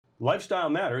Lifestyle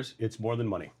matters. It's more than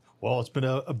money. Well, it's been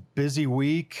a busy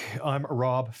week. I'm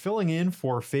Rob, filling in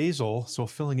for Faisal. So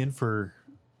filling in for,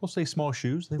 we'll say small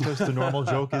shoes. I think that's the normal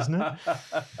joke, isn't it?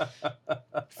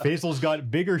 Faisal's got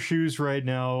bigger shoes right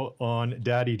now on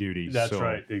daddy duty. That's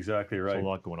right. Exactly right. There's a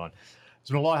lot going on. There's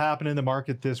been a lot happening in the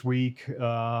market this week.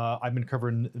 I've been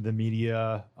covering the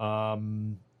media. A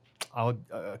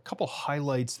couple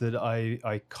highlights that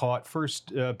I caught.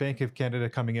 First, Bank of Canada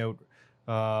coming out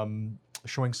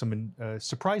showing some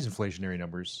surprise inflationary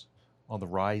numbers on the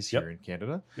rise here in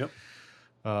Canada. Yep.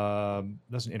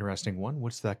 That's an interesting one.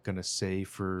 What's that going to say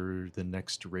for the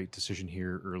next rate decision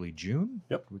here early June?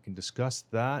 Yep. We can discuss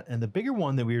that. And the bigger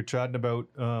one that we were chatting about,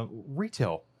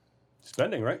 retail.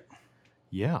 Spending, right?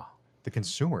 Yeah, the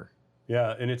consumer.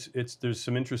 Yeah, and there's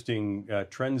some interesting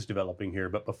trends developing here.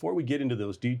 But before we get into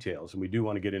those details, and we do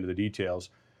want to get into the details,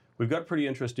 we've got a pretty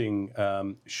interesting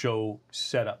show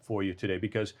set up for you today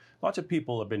because lots of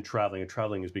people have been traveling, and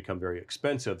traveling has become very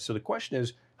expensive. So the question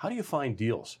is, how do you find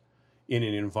deals in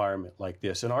an environment like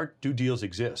this? And do deals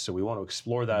exist? So we want to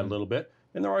explore that a little bit.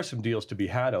 And there are some deals to be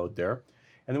had out there.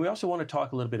 And then we also want to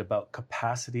talk a little bit about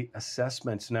capacity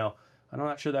assessments. Now, I'm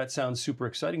not sure that sounds super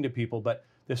exciting to people, but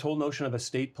this whole notion of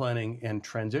estate planning and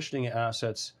transitioning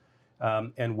assets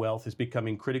and wealth is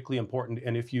becoming critically important.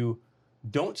 And if you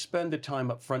don't spend the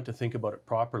time up front to think about it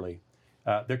properly,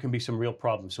 there can be some real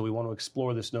problems. So we want to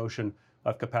explore this notion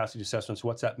of capacity assessments.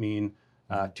 What's that mean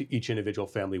to each individual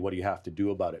family? What do you have to do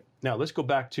about it? Now let's go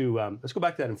back to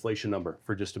that inflation number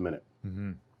for just a minute.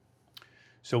 Mm-hmm.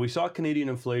 So we saw Canadian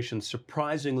inflation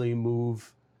surprisingly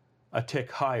move a tick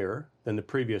higher than the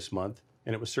previous month,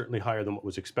 and it was certainly higher than what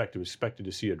was expected. We expected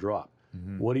to see a drop.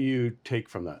 Mm-hmm. What do you take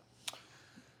from that?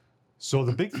 So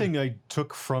the big thing I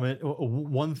took from it,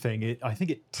 one thing, I think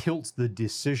it tilts the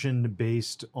decision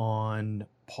based on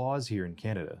pause here in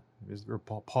Canada. Or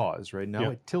pause, right?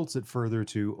 Now it tilts it further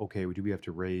to, okay, do we have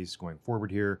to raise going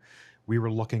forward here? We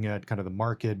were looking at kind of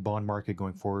the bond market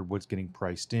going forward, what's getting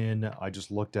priced in. I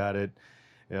just looked at it,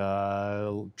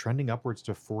 trending upwards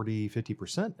to 40,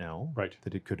 50% now, right,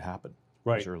 that it could happen.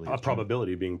 Right, a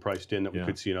probability being priced in that we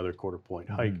could see another quarter point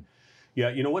hike. Yeah,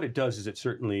 you know what it does is it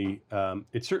certainly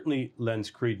lends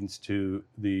credence to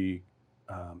the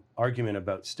argument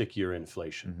about stickier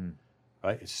inflation.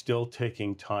 Right, it's still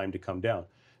taking time to come down.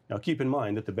 Now, keep in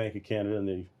mind that the Bank of Canada and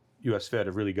the U.S. Fed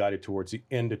have really guided towards the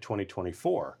end of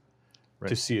 2024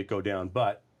 to see it go down.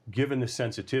 But given the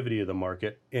sensitivity of the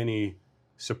market, any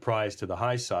surprise to the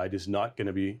high side is not going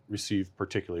to be received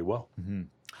particularly well. Mm-hmm.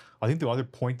 I think the other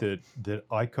point that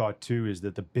I caught too is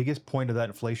that the biggest point of that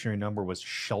inflationary number was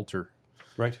shelter.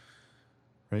 Right.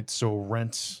 So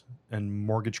rents and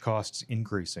mortgage costs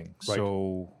increasing. Right.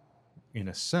 So in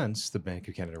a sense, the Bank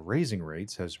of Canada raising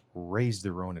rates has raised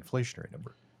their own inflationary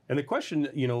number. And the question,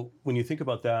 when you think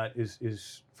about that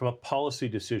is from a policy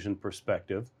decision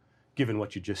perspective, given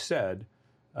what you just said,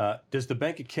 does the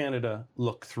Bank of Canada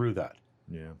look through that?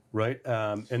 Yeah. Right.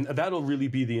 And that'll really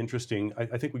be the interesting.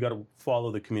 I think we got to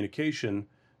follow the communication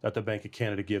that the Bank of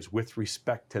Canada gives with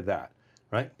respect to that.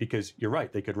 Right. Because you're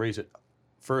right. They could raise it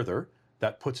further.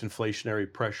 That puts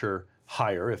inflationary pressure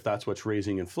higher if that's what's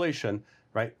raising inflation.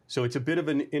 Right. So it's a bit of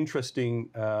an interesting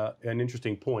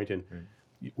point. And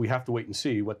we have to wait and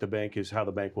see how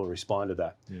the bank will respond to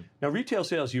that. Yeah. Now, retail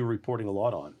sales you were reporting a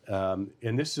lot on.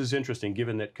 And this is interesting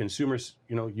given that consumers,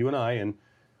 you and I and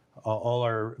all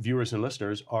our viewers and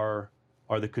listeners are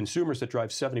the consumers that drive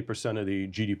 70% of the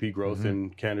GDP growth in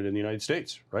Canada and the United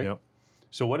States, right? Yep.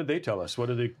 So what did they tell us? What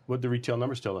did the retail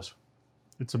numbers tell us?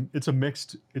 It's a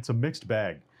mixed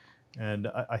bag, and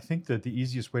I think that the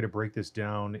easiest way to break this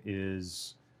down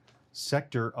is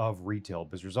sector of retail,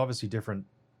 because there's obviously different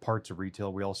parts of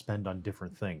retail. We all spend on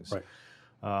different things. Right.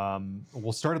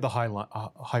 We'll start at the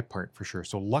high part for sure.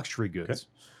 So luxury goods.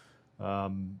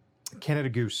 Okay. Canada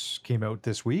Goose came out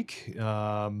this week.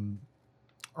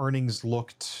 Earnings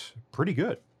looked pretty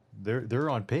good. They're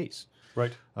on pace.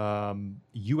 Right.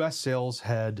 U.S. sales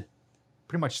had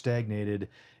pretty much stagnated,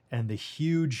 and the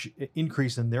huge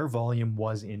increase in their volume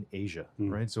was in Asia.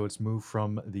 Right. So it's moved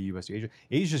from the U.S. to Asia.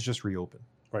 Asia's just reopened.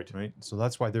 Right. So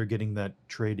that's why they're getting that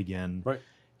trade again. Right.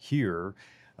 Here.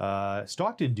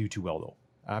 Stock didn't do too well though.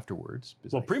 Afterwards.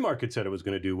 Well, pre-market said it was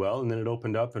going to do well, and then it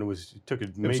opened up and it took a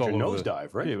major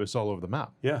nosedive, right? Yeah, it was all over the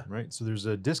map. Yeah. Right. So there's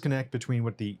a disconnect between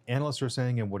what the analysts are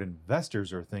saying and what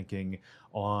investors are thinking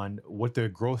on what the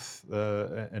growth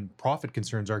and profit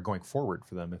concerns are going forward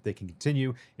for them. If they can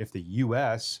continue, if the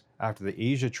U.S., after the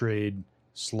Asia trade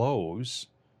slows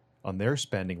on their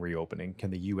spending reopening,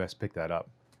 can the U.S. pick that up?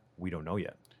 We don't know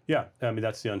yet. Yeah. I mean,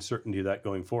 that's the uncertainty of that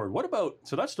going forward.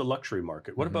 So that's the luxury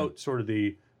market. What about sort of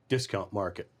the discount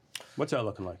market? What's that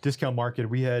looking like? Discount market,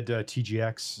 we had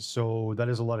TGX, so that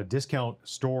is a lot of discount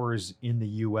stores in the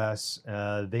US.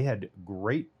 They had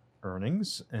great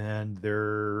earnings, and they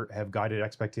have guided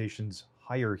expectations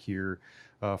higher here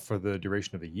for the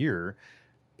duration of the year.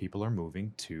 People are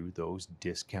moving to those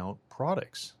discount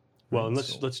products. Well, and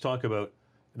let's talk about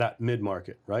that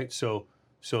mid-market, right? So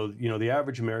the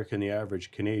average American, the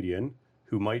average Canadian,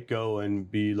 who might go and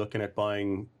be looking at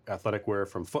buying athletic wear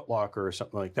from Foot Locker or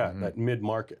something like that, that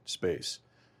mid-market space,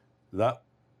 that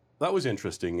was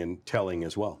interesting and telling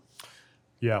as well.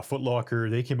 Yeah, Foot Locker,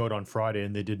 they came out on Friday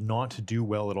and they did not do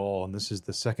well at all. And this is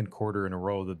the second quarter in a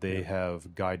row that they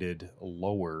have guided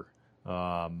lower.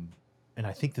 And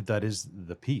I think that is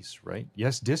the piece, right?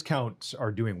 Yes, discounts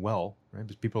are doing well, right?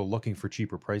 Because people are looking for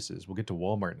cheaper prices. We'll get to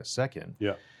Walmart in a second.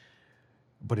 Yeah.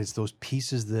 But it's those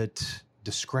pieces that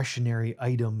discretionary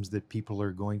items that people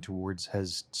are going towards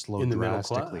has slowed in the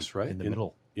drastically. Middle class, right? In the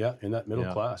middle. Yeah, in that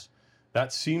middle class.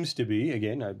 That seems to be,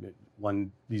 again,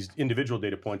 these individual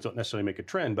data points don't necessarily make a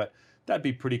trend, but that'd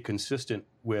be pretty consistent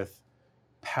with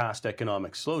past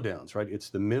economic slowdowns, right? It's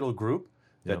the middle group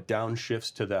that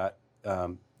downshifts to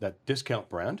that discount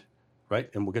brand, right?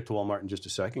 And we'll get to Walmart in just a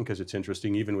second because it's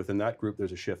interesting. Even within that group,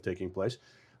 there's a shift taking place.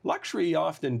 Luxury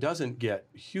often doesn't get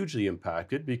hugely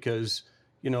impacted because,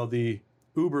 the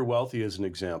uber wealthy, as an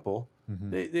example,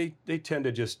 they tend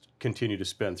to just continue to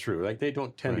spend through. Like they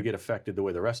don't tend to get affected the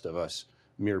way the rest of us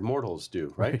mere mortals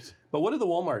do, right? But what did the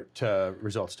Walmart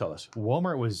results tell us?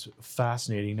 Walmart was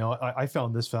fascinating. Now, I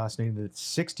found this fascinating that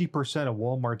 60% of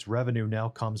Walmart's revenue now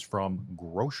comes from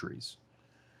groceries.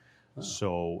 Oh.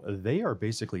 So they are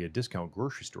basically a discount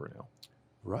grocery store now.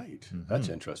 Right. That's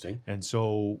interesting. And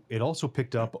so it also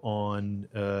picked up on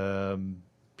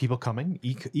people coming,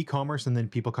 e-commerce, and then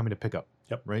people coming to pick up.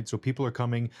 Yep. Right. So people are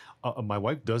coming. My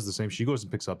wife does the same. She goes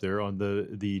and picks up there on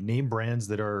the name brands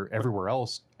that are everywhere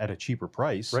else at a cheaper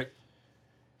price. Right.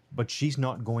 But she's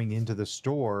not going into the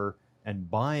store and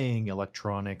buying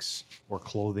electronics or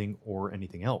clothing or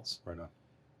anything else. Right on.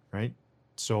 Right.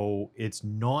 So it's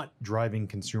not driving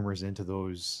consumers into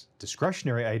those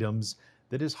discretionary items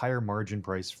that is higher margin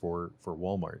price for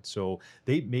Walmart. So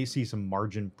they may see some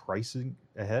margin pricing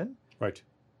ahead. Right.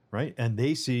 Right. And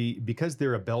they see, because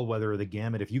they're a bellwether of the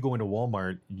gamut, if you go into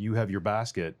Walmart, you have your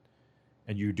basket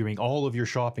and you're doing all of your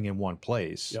shopping in one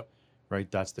place. Yep. Right.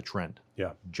 That's the trend.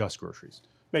 Yeah. Just groceries.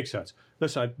 Makes sense.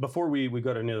 Listen, before we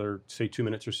got another, say, 2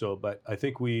 minutes or so, but I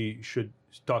think we should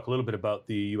talk a little bit about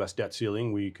the U.S. debt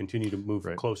ceiling. We continue to move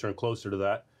closer and closer to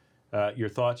that. Your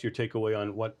thoughts, your takeaway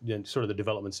on what sort of the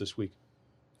developments this week?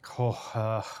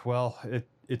 Well,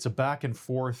 it's a back and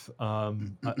forth.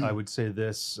 I would say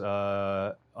this.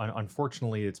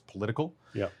 Unfortunately, it's political.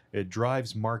 Yeah. It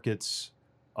drives markets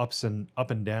up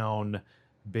and down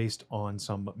based on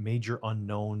some major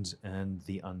unknowns and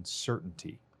the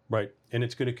uncertainty. Right. And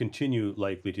it's going to continue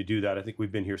likely to do that. I think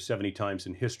we've been here 70 times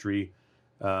in history.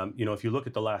 If you look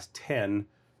at the last 10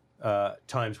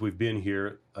 times we've been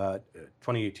here,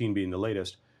 2018 being the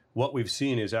latest, what we've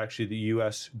seen is actually the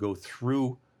U.S. go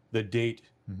through the date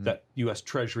that U.S.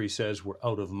 Treasury says we're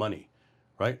out of money,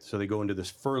 right? So they go into this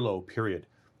furlough period.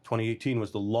 2018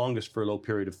 was the longest furlough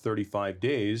period of 35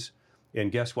 days.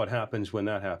 And guess what happens when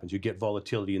that happens? You get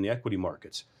volatility in the equity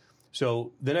markets.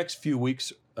 So the next few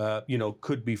weeks,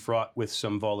 could be fraught with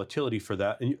some volatility for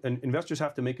that. And investors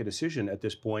have to make a decision at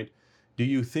this point. Do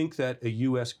you think that a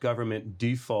U.S. government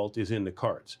default is in the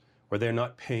cards, where they're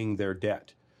not paying their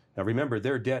debt? Now, remember,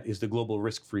 their debt is the global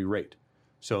risk-free rate.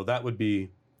 So that would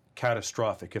be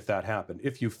catastrophic if that happened.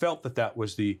 If you felt that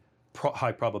was the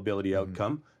high probability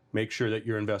outcome, make sure that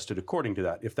you're invested according to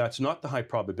that. If that's not the high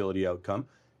probability outcome,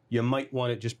 you might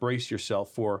want to just brace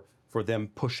yourself for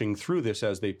them pushing through this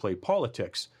as they play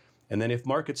politics. And then if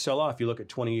markets sell off, you look at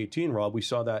 2018, Rob, we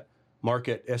saw that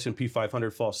market S&P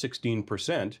 500 fall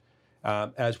 16%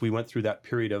 as we went through that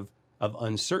period of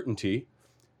uncertainty.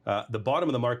 The bottom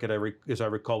of the market, as I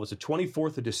recall, was the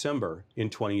 24th of December in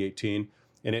 2018,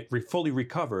 and it fully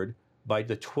recovered by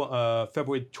the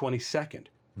February 22nd,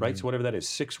 right? So whatever that is,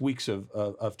 6 weeks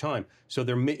of time. So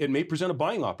it may present a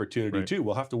buying opportunity too.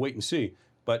 We'll have to wait and see.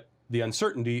 But the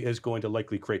uncertainty is going to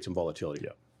likely create some volatility.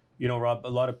 Yeah. Rob, a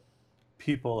lot of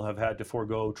people have had to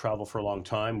forego travel for a long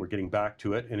time. We're getting back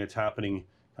to it, and it's happening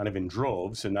kind of in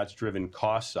droves, and that's driven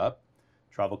costs up.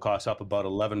 Travel costs up about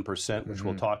 11%, which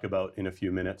we'll talk about in a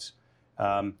few minutes.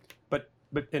 But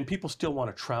people still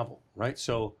want to travel, right?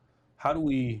 So how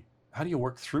do you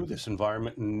work through this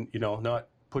environment and not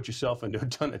put yourself into a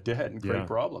ton of debt and create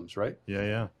problems, right?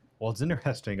 Yeah. Well, it's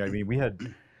interesting. I mean, we had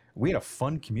a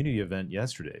fun community event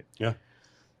yesterday. Yeah.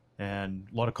 And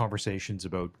a lot of conversations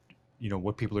about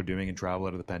what people are doing in travel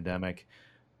out of the pandemic.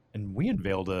 and we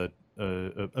unveiled a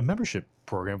membership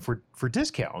program for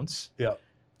discounts Yeah.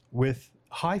 with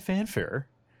high fanfare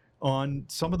on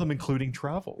some of them, including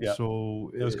travel. Yeah.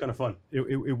 So It was kind of fun.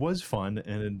 it was fun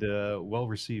and well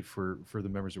received for the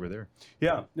members who were there.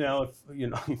 Yeah. Now, if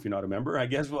if you're not a member, I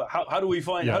guess how do we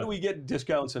find how do we get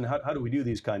discounts and how do we do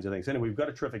these kinds of things? Anyway, we've got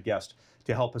a terrific guest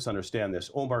to help us understand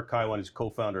this. Omar Kaywan is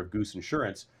co-founder of Goose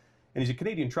Insurance, and he's a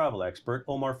Canadian travel expert.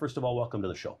 Omar, first of all, welcome to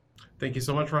the show. Thank you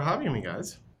so much for having me,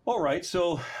 guys. All right,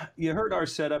 so you heard our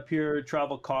setup here.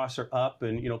 Travel costs are up,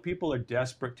 and people are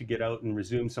desperate to get out and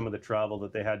resume some of the travel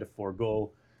that they had to forego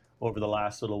over the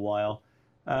last little while.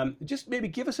 Just maybe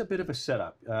give us a bit of a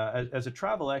setup. As a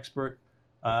travel expert,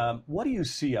 what do you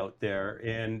see out there,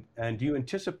 and do you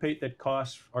anticipate that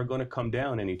costs are going to come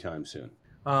down anytime soon?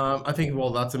 I think, well,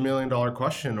 that's $1 million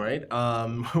question, right?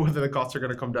 Whether the costs are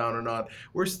going to come down or not.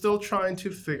 We're still trying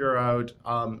to figure out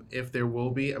if there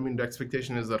will be. I mean, the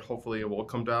expectation is that hopefully it will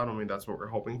come down. I mean, that's what we're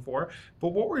hoping for. But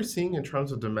what we're seeing in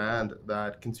terms of demand,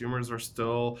 that consumers are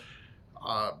still,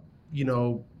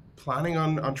 planning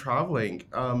on traveling.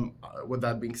 With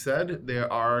that being said,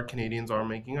 Canadians are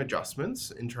making adjustments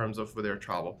in terms of their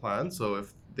travel plans. So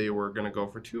if they were going to go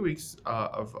for 2 weeks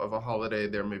of a holiday,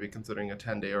 they're maybe considering a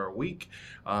 10-day or a week.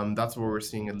 That's what we're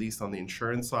seeing, at least on the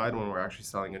insurance side, when we're actually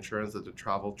selling insurance, that the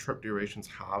travel trip durations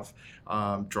have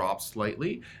dropped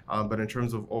slightly. But in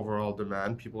terms of overall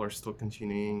demand, people are still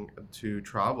continuing to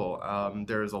travel.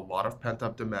 There's a lot of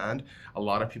pent-up demand. A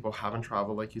lot of people haven't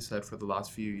traveled, like you said, for the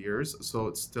last few years. So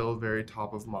it's still very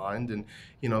top of mind. And,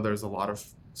 there's a lot of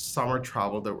summer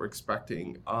travel that we're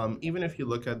expecting. Even if you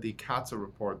look at the CATSA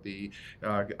report,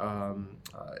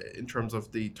 in terms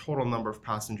of the total number of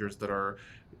passengers that are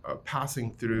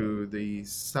passing through the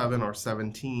 7 or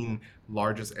 17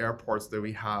 largest airports that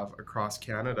we have across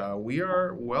Canada, we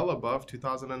are well above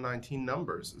 2019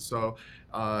 numbers. So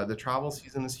the travel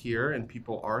season is here, and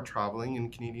people are traveling,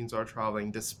 and Canadians are traveling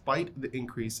despite the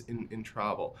increase in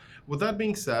travel. With that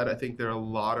being said, I think there are a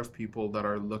lot of people that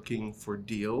are looking for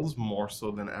deals more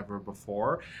so than ever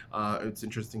before. It's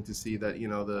interesting to see that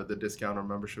the discount or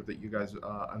membership that you guys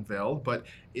unveiled, but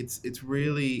it's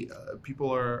really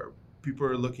people are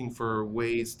looking for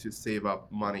ways to save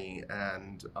up money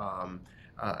and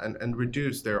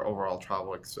reduce their overall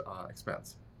travel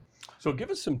expense. So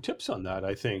give us some tips on that,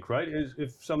 I think, right?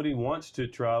 If somebody wants to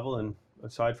travel, and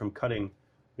aside from cutting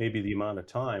maybe the amount of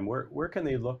time, where can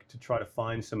they look to try to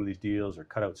find some of these deals or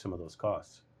cut out some of those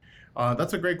costs?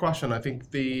 That's a great question. I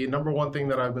think the number one thing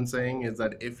that I've been saying is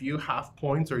that if you have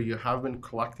points or you have been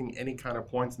collecting any kind of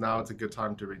points, now it's a good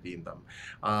time to redeem them.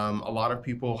 A lot of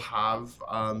people have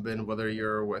been, whether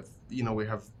you're with, we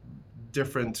have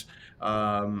different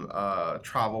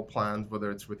travel plans,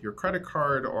 whether it's with your credit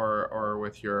card or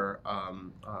with your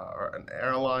or an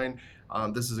airline.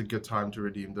 This is a good time to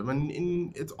redeem them.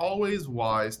 And it's always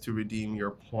wise to redeem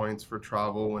your points for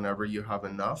travel whenever you have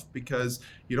enough, because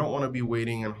you don't want to be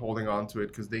waiting and holding on to it,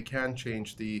 because they can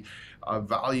change the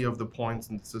value of the points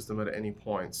in the system at any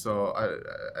point. So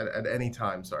at any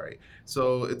time, sorry.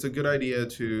 So it's a good idea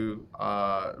to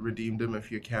redeem them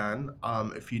if you can.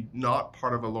 If you're not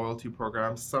part of a loyalty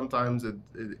program, sometimes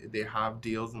they have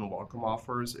deals and welcome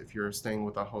offers. If you're staying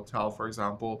with a hotel, for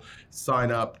example, sign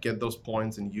up, get those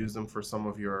points, and use them for some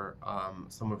of your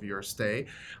stay.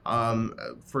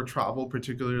 For travel,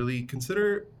 particularly,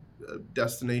 consider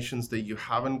destinations that you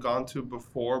haven't gone to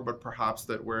before, but perhaps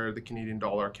that where the Canadian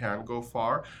dollar can go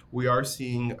far. We are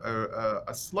seeing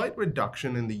a slight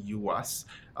reduction in the U.S.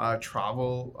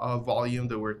 Travel volume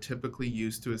that we're typically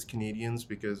used to as Canadians,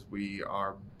 because we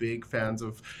are big fans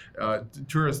of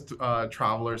tourist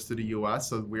travelers to the U.S.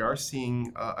 So we are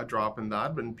seeing a drop in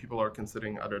that, but people are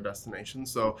considering other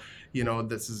destinations. So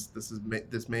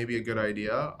this may be a good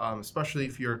idea, especially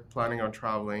if you're planning on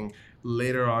traveling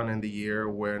later on in the year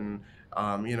when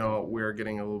we're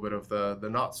getting a little bit of the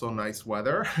not so nice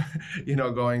weather.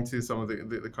 Going to some of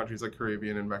the countries like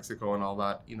Caribbean and Mexico and all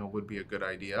that, would be a good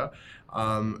idea.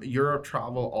 Europe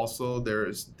travel also,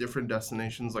 there's different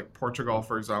destinations, like Portugal,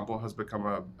 for example, has become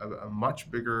a much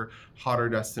bigger, hotter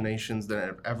destinations than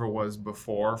it ever was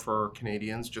before for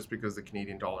Canadians, just because the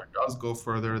Canadian dollar does go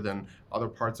further than other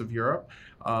parts of Europe.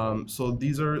 So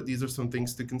these are some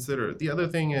things to consider. The other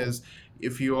thing is,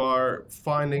 if you are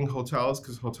finding hotels,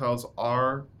 because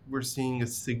we're seeing a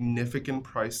significant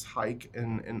price hike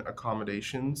in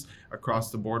accommodations across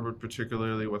the board, but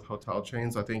particularly with hotel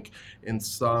chains. I think in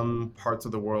some parts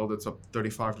of the world, it's a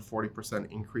 35 to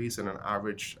 40% increase in an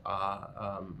average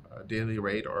daily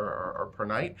rate or per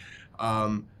night.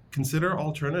 consider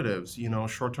alternatives.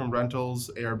 Short-term rentals,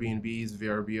 Airbnbs,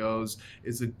 VRBOs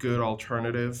is a good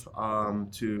alternative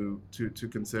to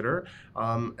consider,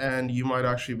 and you might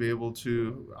actually be able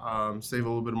to save a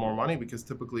little bit more money because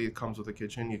typically it comes with a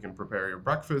kitchen. You can prepare your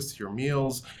breakfast, your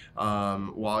meals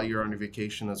while you're on a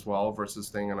vacation as well, versus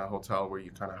staying in a hotel where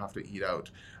you kind of have to eat out.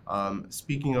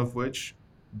 Speaking of which,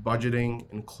 budgeting,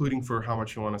 including for how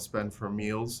much you want to spend for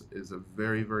meals, is a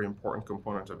very, very important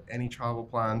component of any travel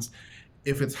plans.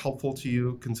 If it's helpful to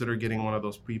you, consider getting one of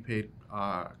those prepaid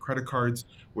credit cards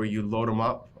where you load them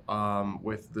up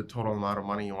with the total amount of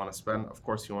money you want to spend. Of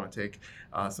course, you want to take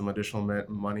some additional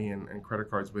money and credit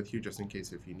cards with you just in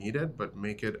case if you need it, but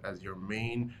make it as your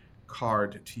main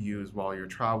card to use while you're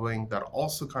traveling. That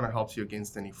also kind of helps you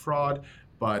against any fraud,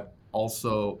 but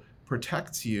also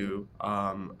protects you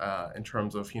in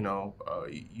terms of you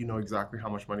know exactly how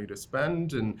much money to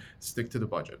spend and stick to the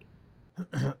budget.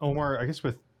 Omar, I guess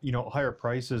with higher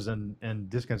prices and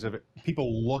discounts of it,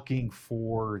 people looking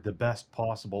for the best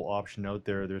possible option out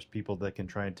there, there's people that can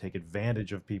try and take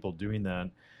advantage of people doing that.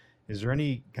 Is there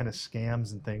any kind of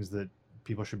scams and things that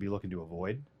people should be looking to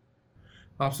avoid?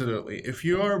 Absolutely. If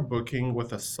you are booking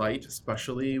with a site,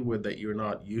 especially with that you're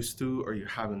not used to or you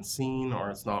haven't seen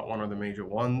or it's not one of the major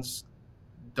ones,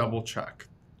 double check,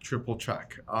 triple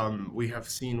check. We have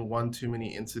seen one too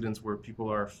many incidents where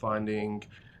people are finding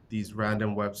these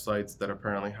random websites that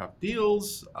apparently have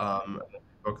deals,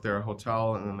 book their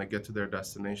hotel, and then they get to their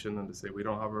destination and they say, we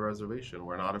don't have a reservation.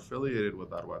 We're not affiliated with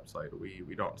that website.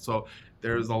 We don't. So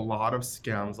there's a lot of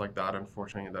scams like that,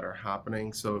 unfortunately, that are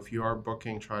happening. So if you are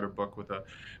booking, try to book with a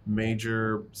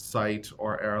major site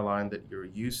or airline that you're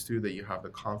used to, that you have the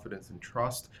confidence and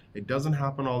trust. It doesn't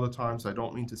happen all the time, so I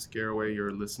don't mean to scare away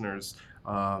your listeners,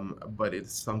 but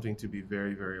it's something to be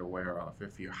very, very aware of.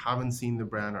 If you haven't seen the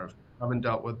brand or haven't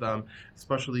dealt with them,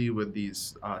 especially with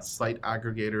these site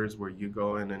aggregators where you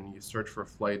go in and you search for a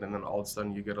flight and then all of a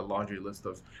sudden you get a laundry list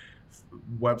of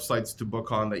websites to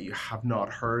book on that you have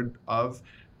not heard of.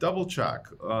 Double check,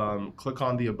 click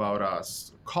on the About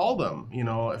Us, call them,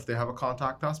 if they have a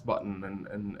Contact Us button,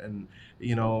 and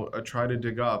try to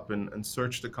dig up and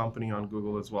search the company on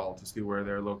Google as well to see where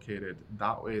they're located.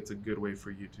 That way, it's a good way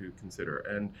for you to consider.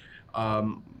 And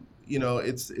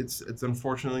it's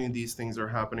unfortunately these things are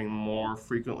happening more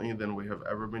frequently than we have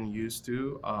ever been used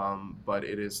to, but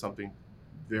it is something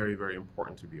very, very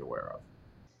important to be aware of.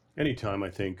 Anytime I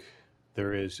think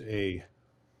there is a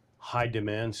high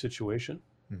demand situation,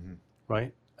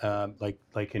 right?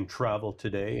 Like in travel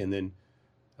today, and then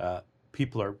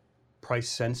people are price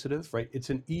sensitive, right? It's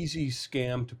an easy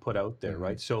scam to put out there,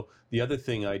 right? So the other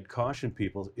thing I'd caution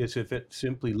people is if it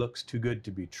simply looks too good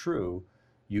to be true,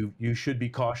 you should be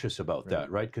cautious about that,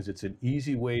 right? Because it's an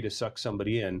easy way to suck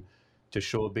somebody in to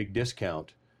show a big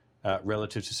discount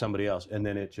relative to somebody else, and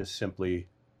then it just simply,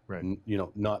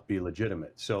 not be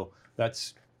legitimate. So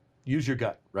that's, use your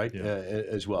gut, right,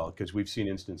 as well, because we've seen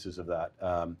instances of that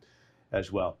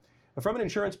as well. From an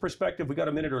insurance perspective, we got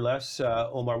a minute or less.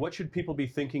 Omar, what should people be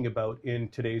thinking about in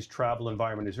today's travel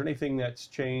environment? Is there anything that's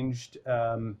changed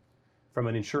from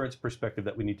an insurance perspective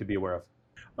that we need to be aware of?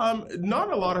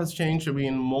 Not a lot has changed. I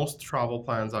mean, most travel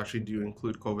plans actually do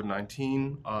include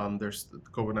COVID-19. There's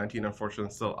COVID-19,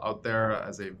 unfortunately, still out there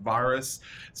as a virus.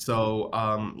 So,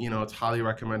 it's highly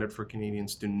recommended for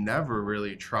Canadians to never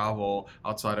really travel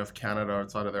outside of Canada,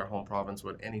 outside of their home province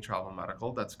with any travel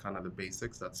medical. That's kind of the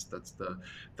basics. That's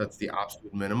the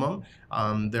absolute minimum.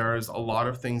 There's a lot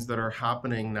of things that are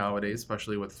happening nowadays,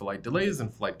 especially with flight delays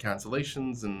and flight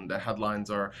cancellations, and the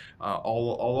headlines are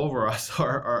all over us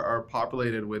are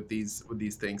populated with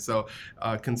these things. So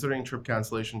considering trip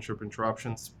cancellation, trip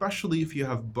interruption, especially if you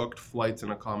have booked flights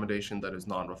and accommodation that is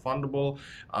non-refundable,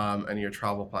 and your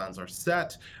travel plans are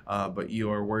set, but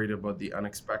you are worried about the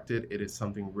unexpected, it is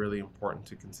something really important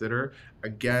to consider.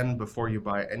 Again, before you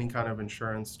buy any kind of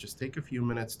insurance, just take a few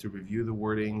minutes to review the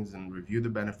wordings and review the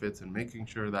benefits and making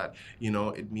sure that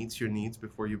it meets your needs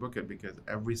before you book it, because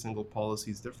every single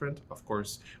policy is different. Of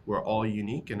course, we're all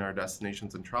unique and our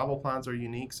destinations and travel plans are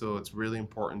unique, so it's really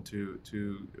important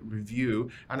to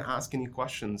review and ask any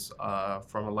questions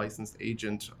from a licensed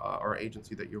agent or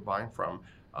agency that you're buying from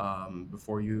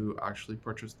before you actually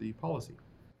purchase the policy.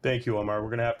 Thank you, Omar. We're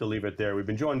going to have to leave it there. We've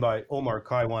been joined by Omar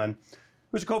Kaywan,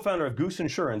 who's a co-founder of Goose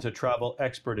Insurance, a travel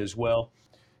expert as well.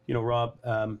 Rob,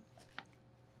 I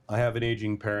have an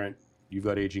aging parent. You've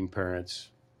got aging parents.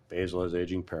 Basil has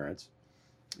aging parents.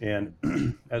 And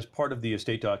as part of the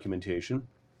estate documentation,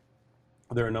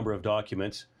 there are a number of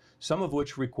documents, some of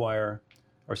which require,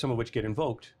 or some of which get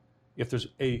invoked if there's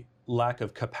a lack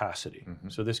of capacity.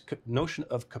 So this notion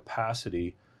of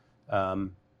capacity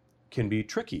can be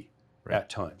tricky at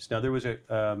times. Now, there was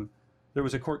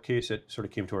a court case that sort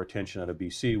of came to our attention out of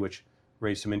BC, which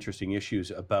raised some interesting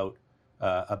issues about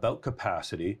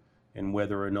capacity and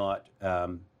whether or not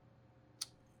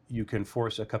you can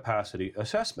force a capacity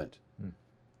assessment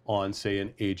on, say,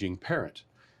 an aging parent.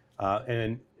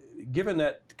 And given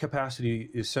that capacity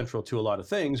is central to a lot of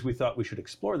things, we thought we should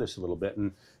explore this a little bit,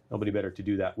 and nobody better to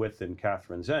do that with than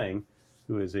Catherine Zhang,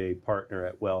 who is a partner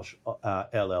at Welsh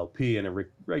LLP and a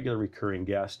regular recurring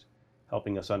guest,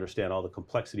 helping us understand all the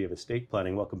complexity of estate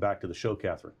planning. Welcome back to the show,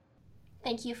 Catherine.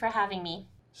 Thank you for having me.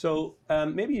 So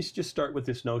maybe you just start with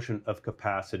this notion of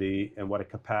capacity and what a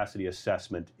capacity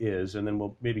assessment is, and then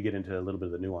we'll maybe get into a little bit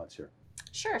of the nuance here.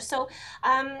 Sure. So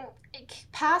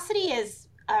capacity is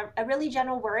a really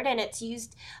general word, and it's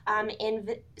used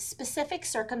in specific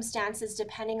circumstances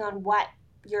depending on what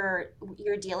you're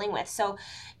dealing with. So,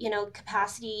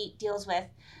 capacity deals with,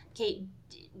 okay,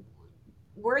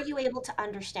 were you able to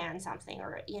understand something,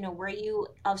 or were you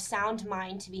of sound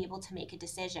mind to be able to make a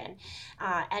decision?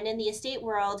 And in the estate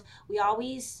world, we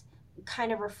always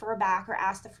kind of refer back or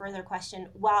ask the further question,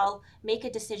 well, make a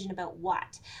decision about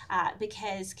what?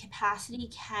 Because capacity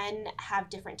can have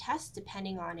different tests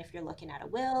depending on if you're looking at a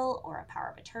will or a power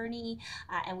of attorney,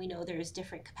 and we know there's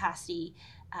different capacity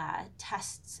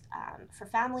tests for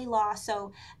family law.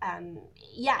 So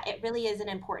it really is an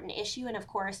important issue. And of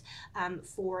course,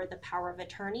 for the power of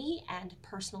attorney and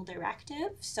personal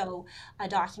directive, so a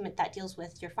document that deals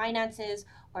with your finances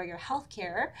or your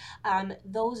healthcare,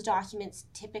 those documents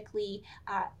typically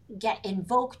get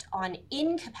invoked on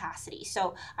incapacity.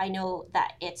 So I know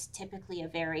that it's typically a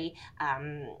very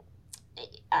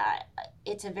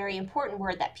it's a very important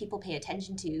word that people pay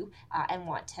attention to and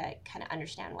want to kind of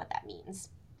understand what that means.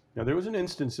 Now, there was an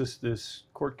instance, this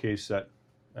court case that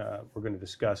we're going to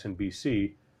discuss in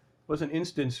BC, was an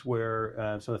instance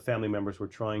where some of the family members were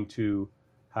trying to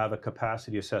have a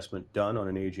capacity assessment done on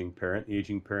an aging parent. The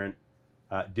aging parent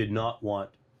did not want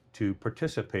to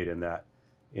participate in that.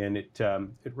 And it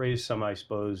raised some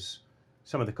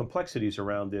of the complexities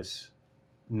around this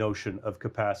notion of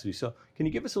capacity. So can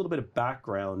you give us a little bit of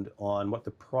background on what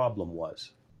the problem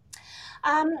was?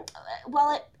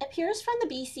 Well, it appears from the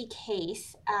BC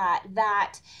case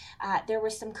that there were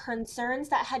some concerns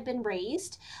that had been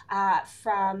raised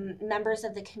from members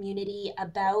of the community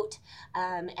about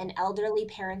an elderly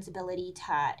parent's ability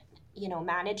to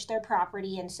manage their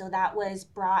property, and so that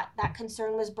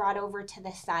concern was brought over to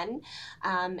the son,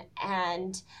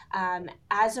 and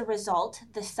as a result,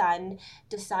 the son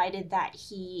decided that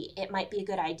it might be a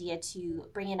good idea to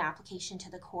bring an application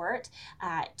to the court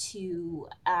to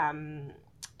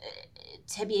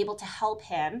be able to help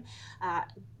him,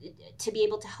 to be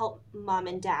able to help mom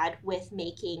and dad with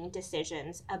making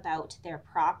decisions about their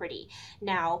property.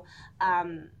 Now,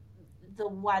 the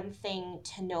one thing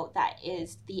to note that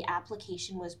is the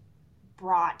application was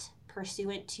brought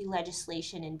pursuant to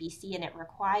legislation in BC, and it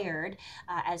required,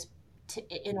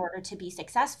 in order to be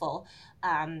successful,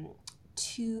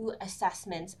 2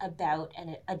 assessments about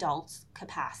an adult's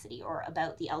capacity or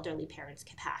about the elderly parent's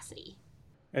capacity.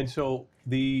 And so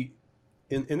in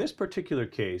this particular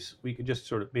case, we could just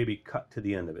sort of maybe cut to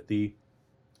the end of it. The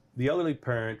elderly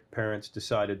parents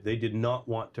decided they did not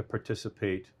want to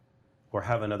participate or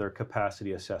have another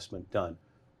capacity assessment done.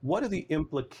 What are the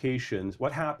implications?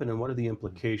 What happened, and what are the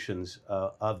implications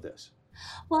of this?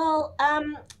 Well,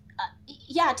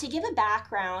 to give a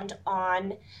background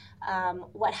on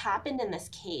what happened in this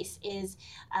case is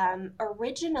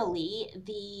originally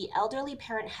the elderly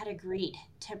parent had agreed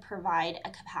to provide a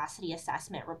capacity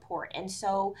assessment report. And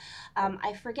so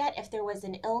I forget if there was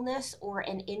an illness or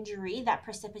an injury that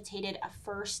precipitated a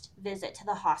first visit to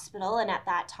the hospital. And at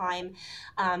that time,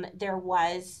 there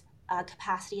was a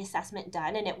capacity assessment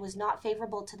done, and it was not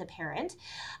favorable to the parent.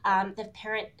 The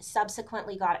parent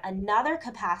subsequently got another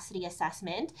capacity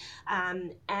assessment,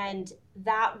 and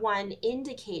that one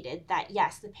indicated that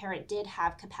yes, the parent did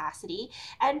have capacity,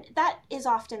 and that is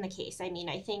often the case. I mean,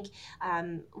 I think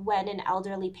when an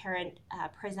elderly parent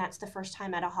presents the first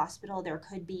time at a hospital, there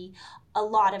could be a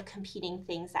lot of competing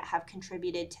things that have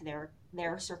contributed to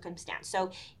their circumstance.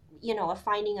 So a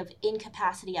finding of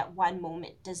incapacity at one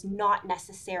moment does not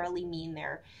necessarily mean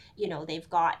they've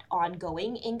got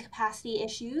ongoing incapacity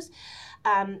issues.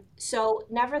 So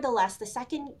nevertheless, the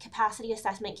second capacity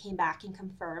assessment came back and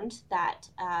confirmed that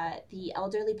the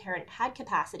elderly parent had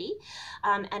capacity.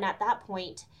 And at that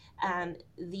point,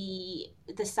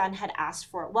 the son had asked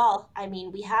for, well, I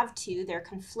mean, we have 2, they're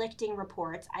conflicting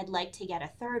reports. I'd like to get a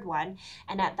third one.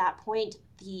 And at that point,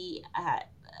 the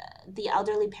the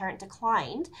elderly parent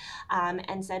declined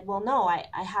and said, well, no,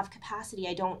 I have capacity.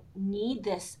 I don't need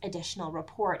this additional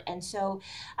report. And so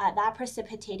that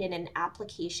precipitated an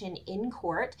application in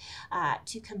court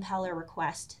to compel or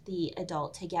request the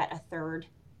adult to get a third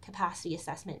capacity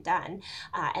assessment done,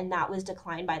 and that was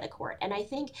declined by the court. And I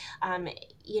think,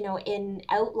 in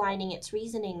outlining its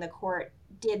reasoning, the court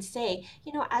did say,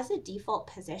 as a default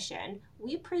position,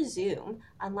 we presume,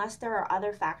 unless there are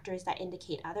other factors that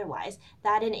indicate otherwise,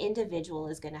 that an individual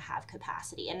is going to have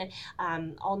capacity. And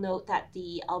I'll note that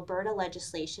the Alberta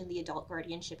legislation, the Adult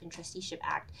Guardianship and Trusteeship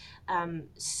Act,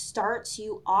 starts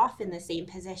you off in the same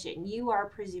position. You are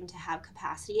presumed to have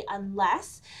capacity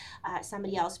unless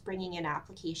somebody else bringing an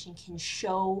application can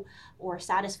show or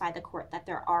satisfy the court that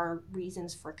there are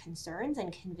reasons for concerns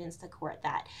and convince the court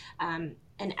that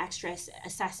an extra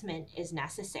assessment is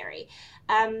necessary.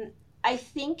 I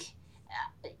think,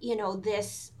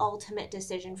 this ultimate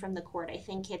decision from the court, I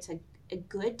think it's a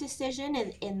good decision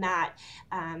in that,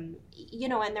 and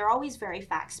they're always very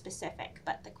fact specific,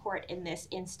 but the court in this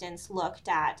instance looked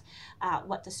at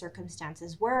what the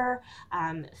circumstances were,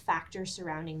 factors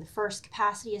surrounding the first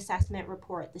capacity assessment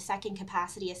report, the second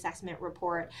capacity assessment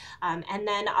report, and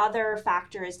then other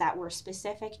factors that were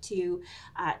specific to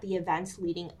the events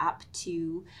leading up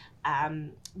to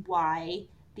why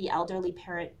the elderly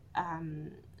parent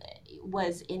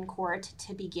was in court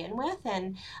to begin with.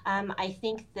 And I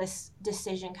think this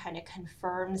decision kind of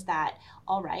confirms that,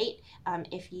 all right,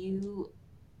 if you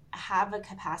have a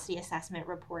capacity assessment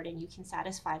report and you can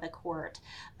satisfy the court,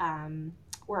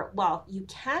 you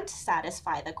can't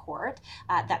satisfy the court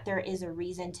that there is a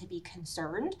reason to be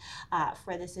concerned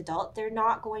for this adult, they're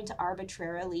not going to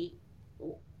arbitrarily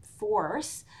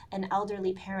force an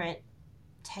elderly parent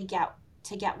to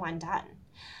get one done.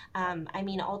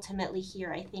 Ultimately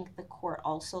here, I think the court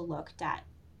also looked at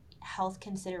health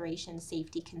considerations,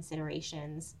 safety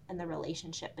considerations, and the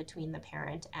relationship between the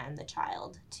parent and the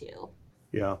child too.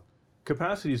 Yeah.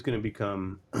 Capacity is going to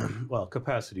become,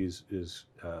 capacity is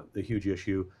a huge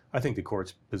issue. I think the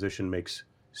court's position makes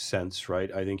sense,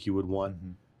 right? I think you would want,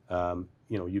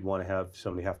 you'd want to have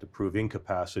somebody have to prove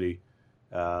incapacity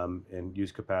and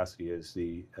use capacity as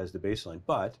the baseline.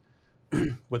 But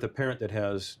with a parent that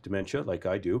has dementia, like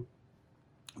I do,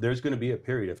 there's going to be a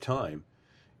period of time,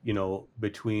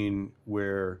 between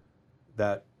where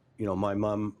that, my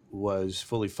mom was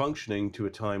fully functioning to a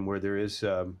time where there is,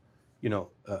 a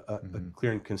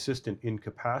clear and consistent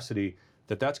incapacity,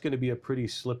 that's going to be a pretty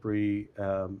slippery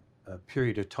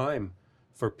period of time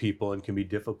for people and can be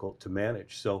difficult to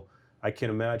manage. So I can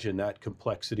imagine that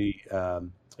complexity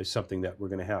is something that we're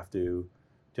going to have to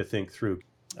think through.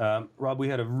 Rob, we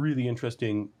had a really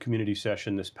interesting community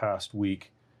session this past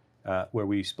week where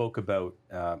we spoke about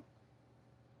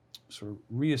sort of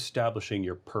reestablishing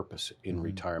your purpose in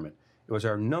retirement. It was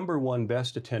our number one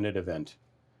best attended event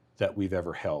that we've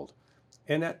ever held.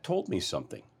 And that told me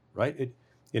something, right?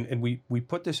 And we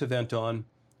put this event on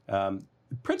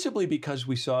principally because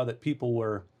we saw that people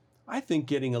were, I think,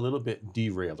 getting a little bit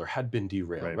derailed or had been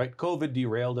derailed, right? COVID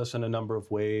derailed us in a number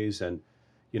of ways. And,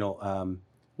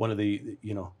 one of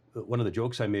the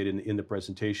jokes I made in the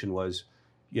presentation was,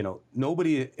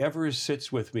 nobody ever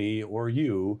sits with me or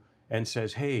you and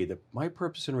says, hey, my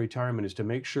purpose in retirement is to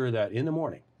make sure that in the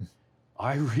morning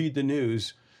I read the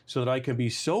news so that I can be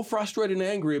so frustrated and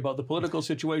angry about the political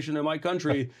situation in my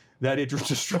country that it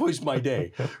destroys my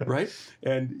day, right?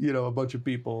 And, a bunch of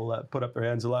people put up their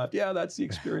hands and laughed. Yeah, that's the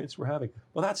experience we're having.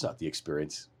 Well, that's not the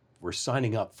experience we're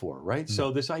signing up for, right? No.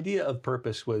 So this idea of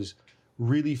purpose was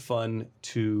really fun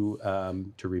to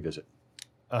revisit.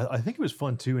 I think it was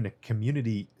fun too in a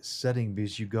community setting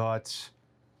because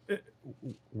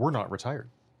we're not retired,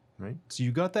 right? So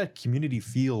you got that community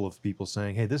feel of people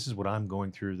saying, hey, this is what I'm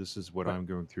going through. This is what I'm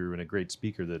going through. And a great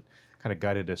speaker that kind of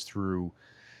guided us through,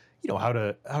 how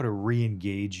to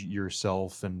re-engage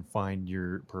yourself and find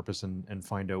your purpose and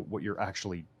find out what you're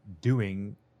actually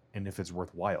doing and if it's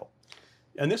worthwhile.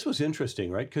 And this was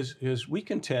interesting, right? Because we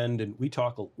contend and we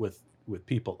talk with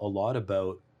people a lot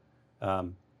about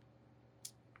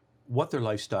what their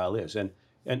lifestyle is. And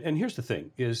here's the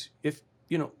thing is if,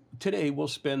 today we'll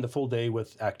spend the full day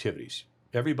with activities.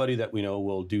 Everybody that we know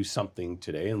will do something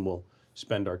today and we'll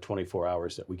spend our 24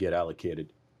 hours that we get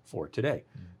allocated for today.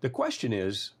 The question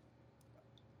is,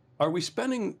 are we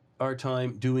spending our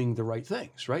time doing the right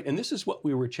things, right? And this is what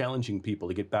we were challenging people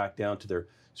to get back down to their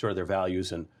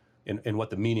values and what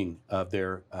the meaning of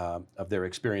their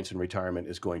experience in retirement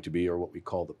is going to be, or what we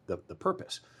call the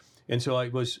purpose. And so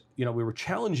we were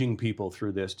challenging people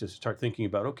through this to start thinking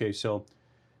about, okay, so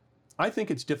I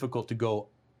think it's difficult to go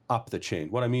up the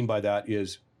chain. What I mean by that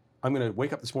is I'm going to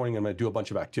wake up this morning and I'm going to do a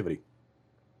bunch of activity.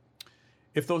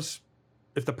 If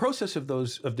the process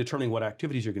of determining what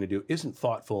activities you're going to do isn't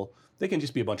thoughtful, they can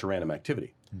just be a bunch of random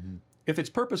activity. Mm-hmm. If it's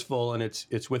purposeful and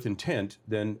it's with intent,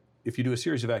 then if you do a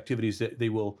series of activities, that they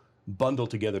will bundle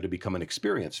together to become an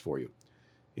experience for you.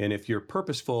 And if you're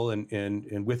purposeful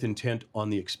and with intent on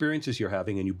the experiences you're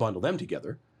having and you bundle them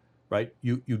together, right,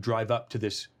 you drive up to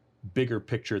this bigger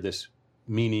picture, this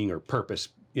meaning or purpose,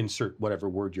 insert whatever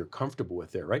word you're comfortable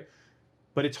with there, right?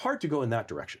 But it's hard to go in that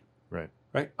direction. Right.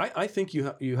 Right. I think you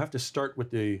have to start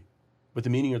with the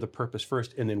meaning or the purpose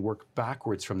first and then work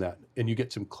backwards from that, and you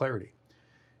get some clarity.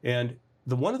 And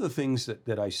one of the things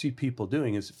that I see people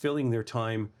doing is filling their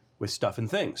time with stuff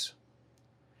and things.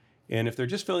 And if they're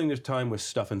just filling their time with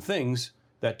stuff and things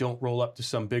that don't roll up to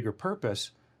some bigger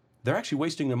purpose, they're actually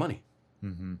wasting their money.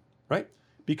 Mm-hmm. Right?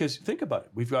 Because think about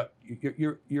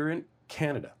it. You're in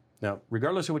Canada. Now,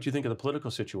 regardless of what you think of the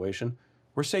political situation,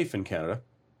 we're safe in Canada,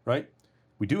 right?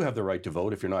 We do have the right to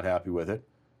vote if you're not happy with it.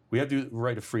 We have the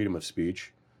right of freedom of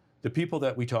speech. The people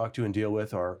that we talk to and deal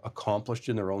with are accomplished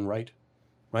in their own right?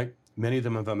 Many of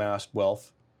them have amassed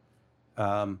wealth.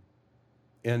 And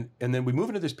then we move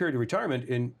into this period of retirement,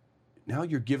 and now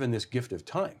you're given this gift of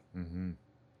time. Mm-hmm.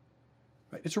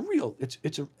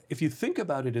 Right? If you think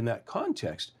about it in that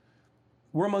context,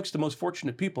 we're amongst the most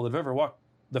fortunate people that have ever walked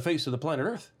the face of the planet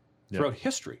Earth throughout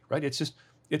history, right?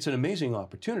 It's an amazing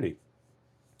opportunity.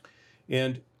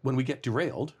 And when we get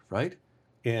derailed, right,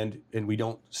 and we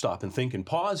don't stop and think and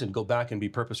pause and go back and be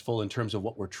purposeful in terms of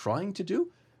what we're trying to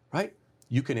do, right,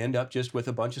 you can end up just with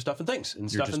a bunch of stuff and things.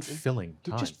 And You're stuff just filling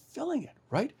time. You're just filling it,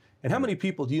 right? And how many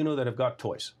people do you know that have got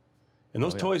toys? And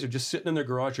those toys are just sitting in their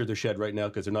garage or their shed right now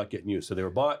because they're not getting used. So they were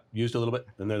bought, used a little bit,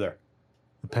 and they're there.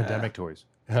 The pandemic toys.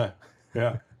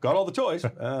 Yeah, got all the toys. I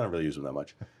don't really use them that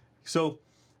much. So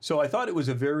I thought it was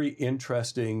a very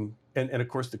interesting, and of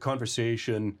course the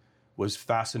conversation was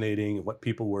fascinating, what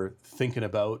people were thinking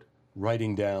about,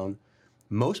 writing down.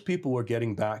 Most people were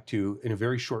getting back to, in a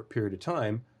very short period of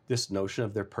time, this notion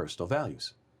of their personal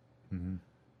values. Mm-hmm.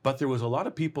 But there was a lot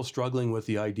of people struggling with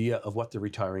the idea of what they're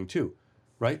retiring to,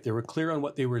 right? They were clear on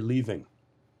what they were leaving.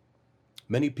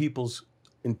 Many people's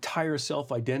entire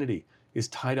self-identity is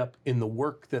tied up in the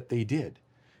work that they did.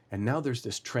 And now there's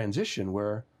this transition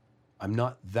where I'm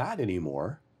not that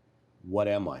anymore. What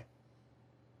am I?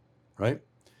 Right?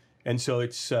 And so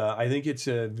I think it's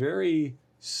a very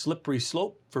slippery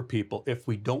slope for people if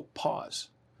we don't pause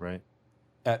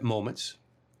at moments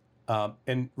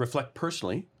and reflect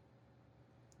personally,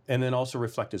 and then also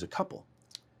reflect as a couple.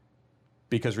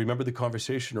 Because remember the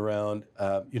conversation around,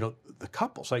 the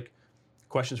couples, like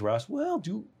questions were asked, well,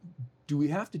 do we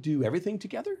have to do everything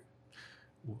together?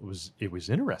 It was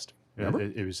interesting. Remember?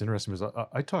 It was interesting because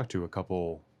I talked to a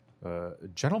couple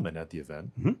gentlemen at the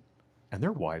event, mm-hmm. and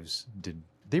their wives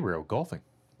they were out golfing.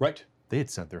 Right. They had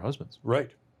sent their husbands.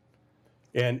 Right.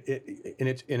 And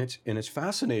it's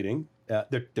fascinating.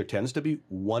 There tends to be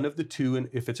one of the two, and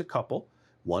if it's a couple,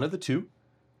 one of the two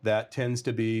that tends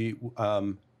to be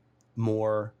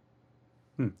more.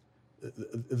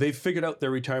 They've figured out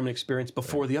their retirement experience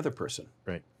before the other person.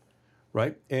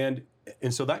 Right. And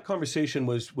so that conversation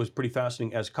was pretty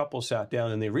fascinating as couples sat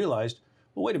down and they realized,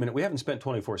 well, wait a minute, we haven't spent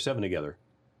 24/7 together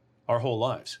our whole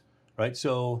lives, right?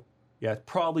 So yeah, it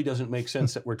probably doesn't make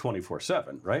sense that we're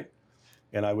 24/7, right?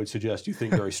 And I would suggest you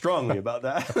think very strongly about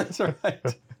that. That's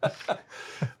right.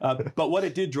 But what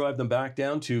it did drive them back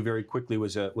down to very quickly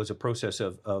was a process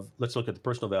of let's look at the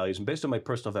personal values. And based on my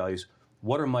personal values,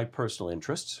 what are my personal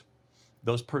interests?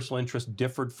 Those personal interests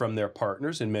differed from their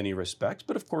partners in many respects,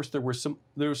 but of course there were some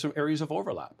areas of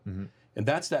overlap. Mm-hmm. And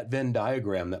that's that Venn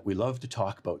diagram that we love to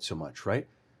talk about so much, right?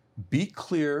 Be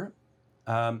clear,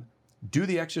 do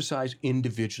the exercise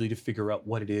individually to figure out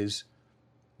what it is,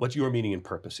 what your meaning and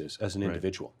purpose is as an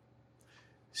individual.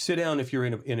 Sit down if you're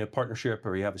in a partnership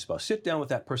or you have a spouse. Sit down with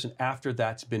that person after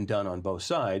that's been done on both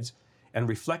sides and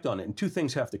reflect on it. And two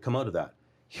things have to come out of that.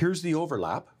 Here's the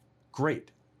overlap.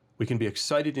 Great. We can be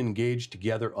excited and engaged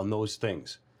together on those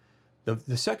things.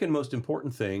 The second most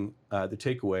important thing, the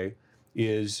takeaway,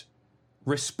 is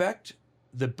respect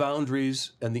the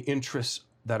boundaries and the interests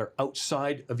that are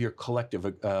outside of your collective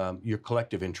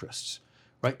interests,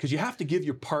 right? Because you have to give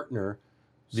your partner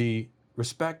the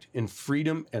respect and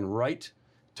freedom and right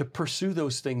to pursue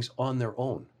those things on their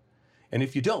own. And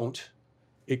if you don't,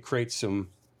 it creates some,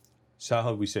 so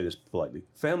how do we say this politely?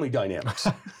 Family dynamics,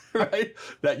 right?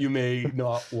 That you may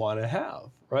not want to have,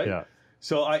 right? Yeah.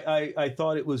 So I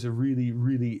thought it was a really,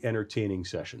 really entertaining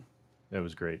session. It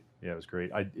was great. Yeah, it was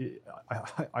great.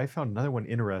 I found another one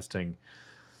interesting.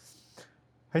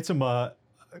 I had some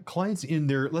clients in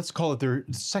their, let's call it their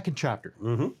second chapter.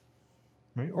 Mm-hmm.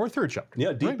 right? Or third chapter.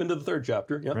 Yeah, deep right? into the third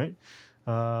chapter. Yeah. Right?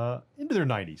 Into their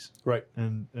 90s. Right.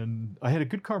 And I had a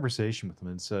good conversation with them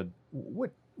and said,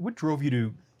 what drove you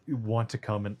to want to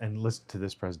come and listen to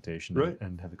this presentation Right.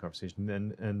 and have the conversation?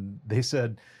 And they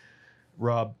said,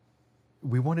 Rob,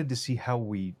 we wanted to see how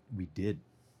we did.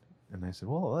 And I said,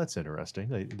 well, that's interesting.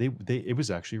 It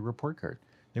was actually a report card.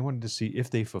 They wanted to see if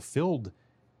they fulfilled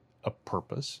a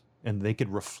purpose and they could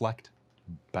reflect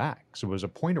back. So it was a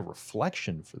point of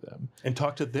reflection for them. And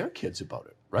talk to their kids about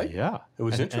it, right? Yeah. It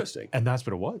was interesting. And that's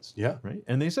what it was. Yeah. Right.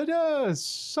 And they said,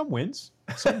 some wins,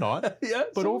 some not. Yeah.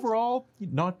 But overall,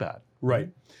 not bad. Right.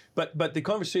 But the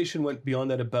conversation went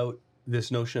beyond that about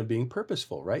this notion of being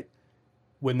purposeful, right?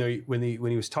 When he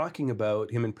was talking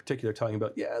about, him in particular talking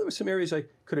about, there were some areas I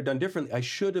could have done differently. I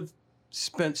should have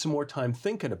spent some more time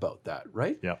thinking about that,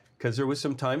 right? Yeah. Because there was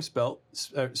some time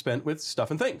spent with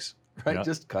stuff and things, right? Yeah.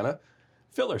 Just kind of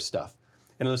filler stuff.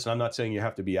 And listen, I'm not saying you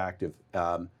have to be active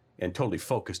and totally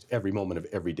focused every moment of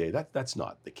every day. That's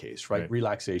not the case, right?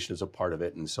 Relaxation is a part of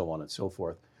it and so on and so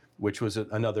forth, which was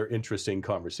another interesting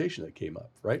conversation that came up,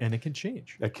 right? And it can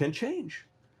change. It can change.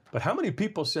 But how many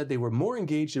people said they were more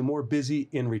engaged and more busy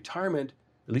in retirement,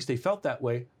 at least they felt that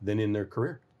way, than in their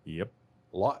career? Yep.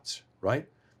 Lots, right?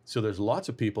 So there's lots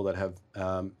of people that have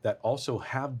that also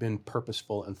have been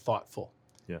purposeful and thoughtful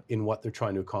in what they're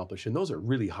trying to accomplish, and those are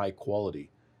really high quality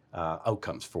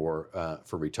outcomes for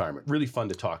retirement. Really fun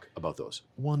to talk about those.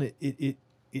 Well, it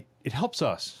helps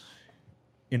us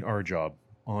in our job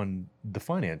on the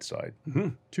finance side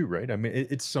too, right? I mean,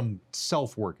 it's some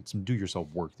self-work, it's some do-yourself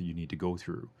work that you need to go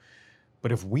through.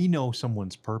 But if we know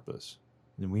someone's purpose,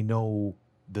 then we know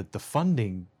that the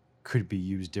funding could be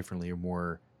used differently or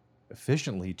more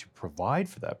efficiently to provide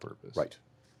for that purpose. Right.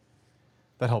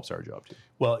 That helps our job too.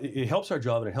 Well, it helps our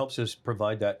job and it helps us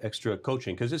provide that extra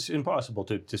coaching because it's impossible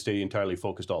to stay entirely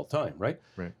focused all the time, right?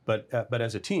 Right. But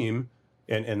as a team,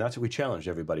 and that's what we challenge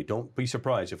everybody. Don't be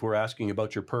surprised if we're asking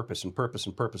about your purpose and purpose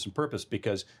and purpose and purpose,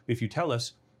 because if you tell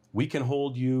us, we can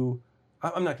hold you,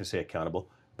 I'm not going to say accountable,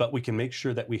 but we can make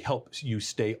sure that we help you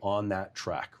stay on that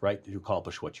track, right, to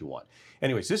accomplish what you want.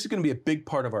 Anyways, this is going to be a big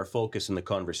part of our focus in the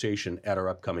conversation at our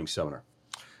upcoming seminar.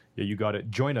 Yeah, you got it.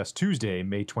 Join us Tuesday,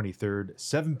 May 23rd,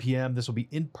 7 p.m. This will be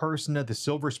in person at the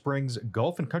Silver Springs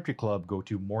Golf and Country Club. Go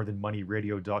to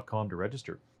morethanmoneyradio.com to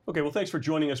register. Okay, well, thanks for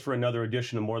joining us for another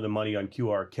edition of More Than Money on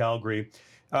QR Calgary.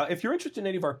 If you're interested in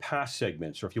any of our past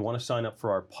segments, or if you want to sign up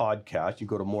for our podcast, you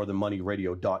go to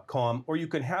morethanmoneyradio.com, or you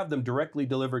can have them directly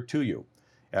delivered to you.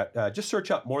 Just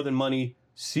search up More Than Money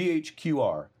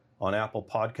CHQR on Apple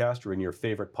Podcast or in your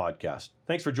favorite podcast.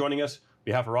 Thanks for joining us. On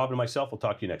behalf of Rob and myself, we'll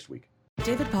talk to you next week.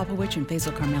 David Popowich and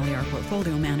Faisal Carmeli are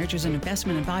portfolio managers and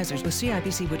investment advisors with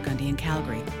CIBC Wood Gundy in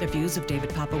Calgary. The views of David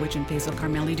Popowich and Faisal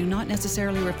Carmeli do not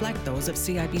necessarily reflect those of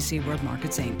CIBC World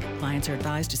Markets Inc. Clients are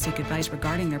advised to seek advice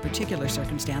regarding their particular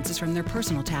circumstances from their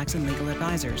personal tax and legal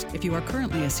advisors. If you are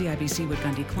currently a CIBC Wood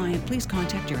Gundy client, please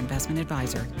contact your investment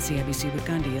advisor. CIBC Wood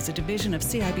Gundy is a division of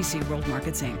CIBC World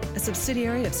Markets Inc., a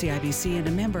subsidiary of CIBC and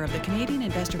a member of the Canadian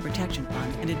Investor Protection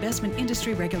Fund and Investment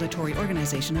Industry Regulatory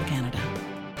Organization of Canada.